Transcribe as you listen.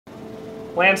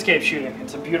Landscape shooting,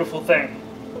 it's a beautiful thing.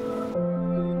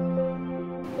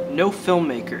 No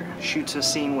filmmaker shoots a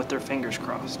scene with their fingers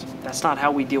crossed. That's not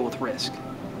how we deal with risk.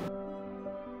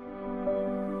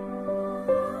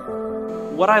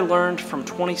 What I learned from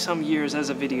 20-some years as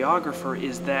a videographer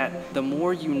is that the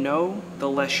more you know, the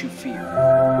less you fear.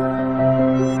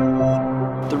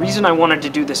 The reason I wanted to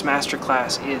do this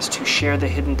masterclass is to share the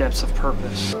hidden depths of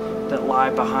purpose that lie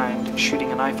behind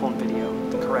shooting an iPhone video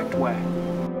the correct way.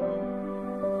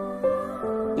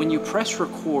 When you press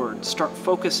record, start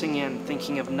focusing in,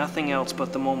 thinking of nothing else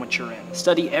but the moment you're in.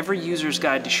 Study every user's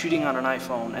guide to shooting on an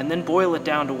iPhone, and then boil it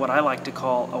down to what I like to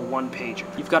call a one-pager.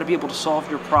 You've got to be able to solve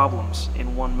your problems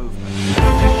in one movement.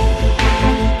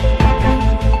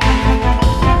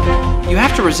 You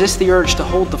have to resist the urge to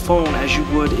hold the phone as you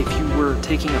would if you were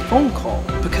taking a phone call,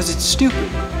 because it's stupid,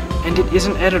 and it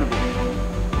isn't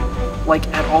editable. Like,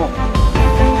 at all.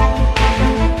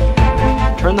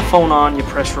 Turn the phone on, you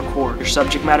press record. Your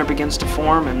subject matter begins to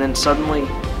form, and then suddenly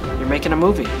you're making a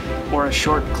movie, or a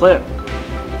short clip,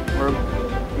 or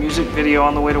a music video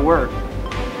on the way to work.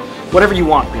 Whatever you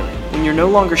want, really. When you're no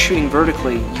longer shooting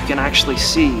vertically, you can actually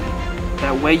see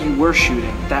that way you were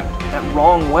shooting, that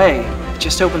wrong way. It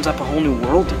just opens up a whole new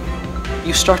world to you.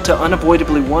 You start to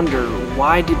unavoidably wonder,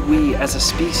 why did we as a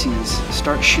species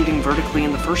start shooting vertically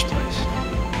in the first place?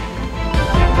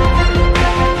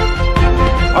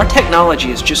 Our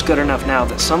technology is just good enough now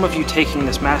that some of you taking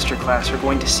this masterclass are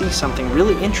going to see something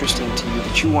really interesting to you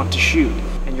that you want to shoot,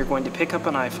 and you're going to pick up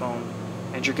an iPhone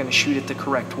and you're going to shoot it the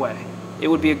correct way. It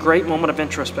would be a great moment of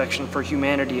introspection for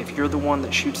humanity if you're the one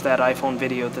that shoots that iPhone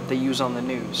video that they use on the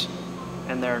news,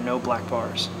 and there are no black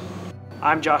bars.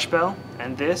 I'm Josh Bell,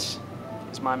 and this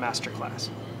is my masterclass.